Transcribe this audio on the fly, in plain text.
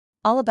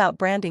All about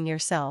branding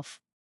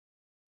yourself.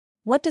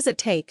 What does it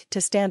take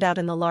to stand out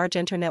in the large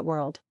internet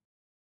world?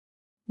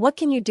 What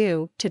can you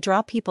do to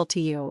draw people to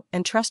you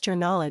and trust your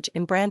knowledge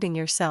in branding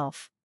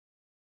yourself?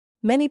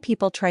 Many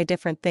people try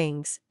different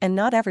things, and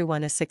not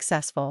everyone is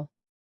successful.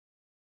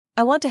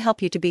 I want to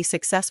help you to be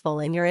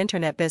successful in your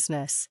internet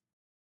business.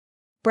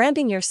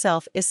 Branding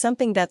yourself is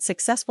something that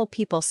successful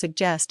people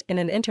suggest in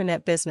an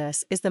internet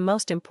business is the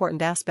most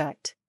important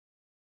aspect.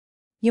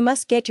 You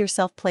must get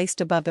yourself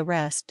placed above the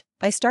rest.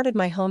 I started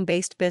my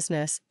home-based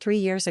business 3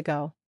 years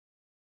ago.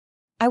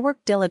 I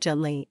worked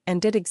diligently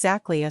and did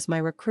exactly as my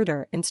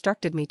recruiter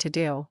instructed me to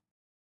do.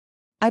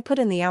 I put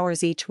in the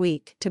hours each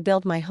week to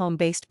build my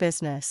home-based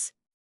business.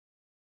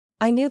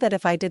 I knew that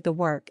if I did the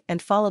work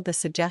and followed the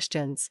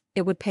suggestions,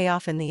 it would pay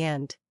off in the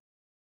end.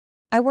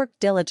 I worked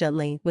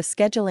diligently with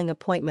scheduling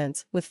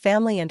appointments with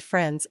family and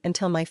friends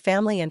until my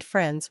family and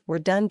friends were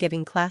done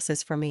giving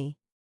classes for me.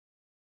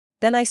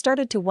 Then I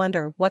started to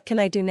wonder, what can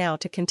I do now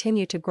to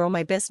continue to grow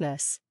my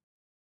business?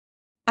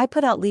 I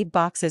put out lead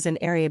boxes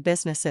in area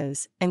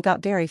businesses and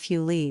got very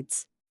few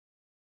leads.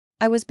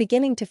 I was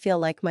beginning to feel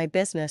like my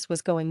business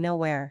was going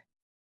nowhere.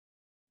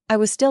 I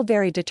was still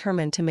very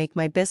determined to make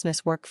my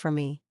business work for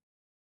me.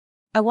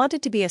 I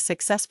wanted to be a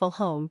successful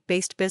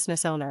home-based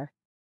business owner.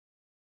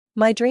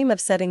 My dream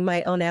of setting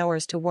my own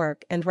hours to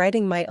work and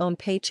writing my own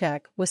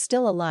paycheck was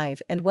still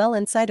alive and well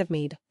inside of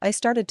me. I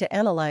started to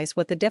analyze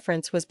what the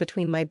difference was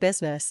between my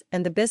business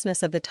and the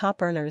business of the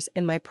top earners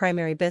in my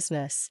primary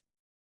business.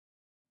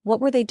 What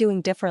were they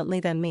doing differently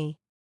than me?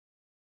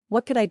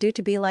 What could I do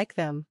to be like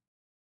them?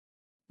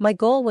 My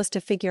goal was to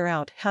figure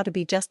out how to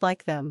be just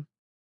like them.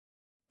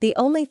 The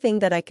only thing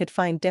that I could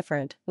find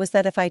different was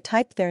that if I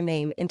typed their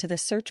name into the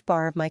search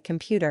bar of my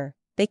computer,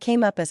 they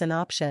came up as an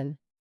option.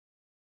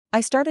 I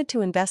started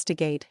to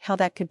investigate how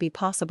that could be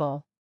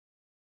possible.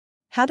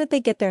 How did they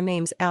get their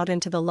names out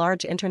into the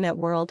large internet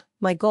world?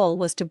 My goal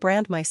was to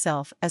brand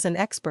myself as an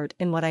expert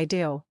in what I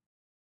do.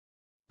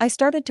 I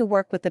started to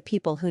work with the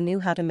people who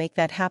knew how to make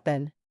that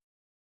happen.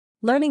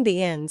 Learning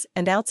the ins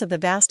and outs of the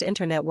vast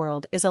internet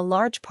world is a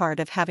large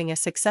part of having a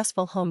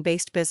successful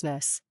home-based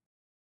business.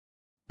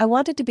 I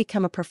wanted to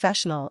become a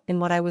professional in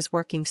what I was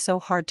working so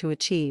hard to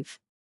achieve.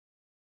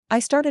 I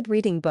started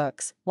reading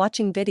books,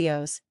 watching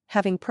videos,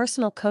 having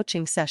personal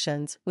coaching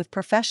sessions with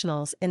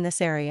professionals in this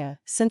area.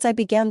 Since I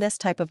began this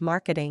type of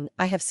marketing,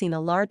 I have seen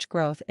a large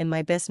growth in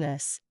my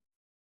business.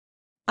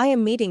 I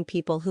am meeting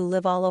people who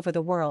live all over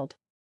the world.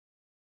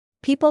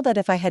 People that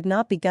if I had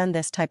not begun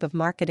this type of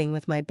marketing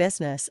with my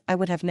business, I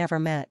would have never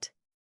met.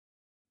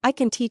 I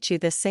can teach you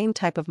this same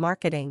type of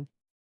marketing.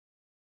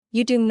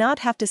 You do not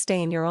have to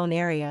stay in your own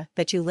area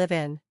that you live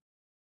in.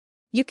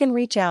 You can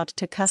reach out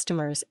to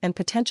customers and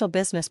potential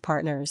business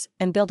partners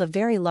and build a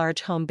very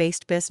large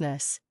home-based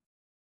business.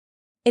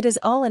 It is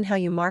all in how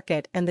you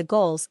market and the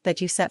goals that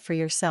you set for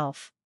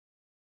yourself.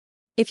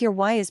 If your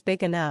why is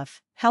big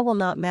enough, how will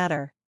not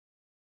matter.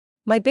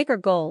 My bigger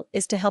goal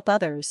is to help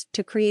others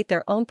to create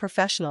their own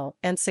professional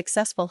and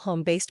successful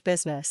home-based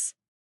business.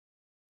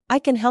 I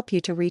can help you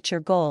to reach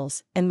your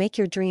goals and make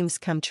your dreams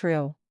come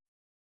true.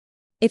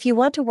 If you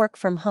want to work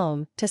from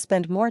home to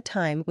spend more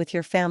time with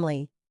your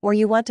family, or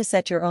you want to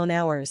set your own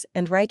hours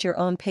and write your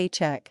own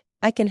paycheck,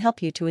 I can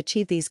help you to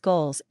achieve these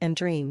goals and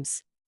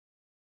dreams.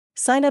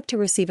 Sign up to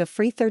receive a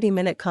free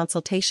 30-minute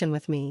consultation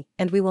with me,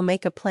 and we will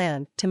make a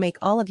plan to make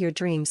all of your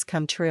dreams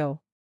come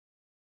true.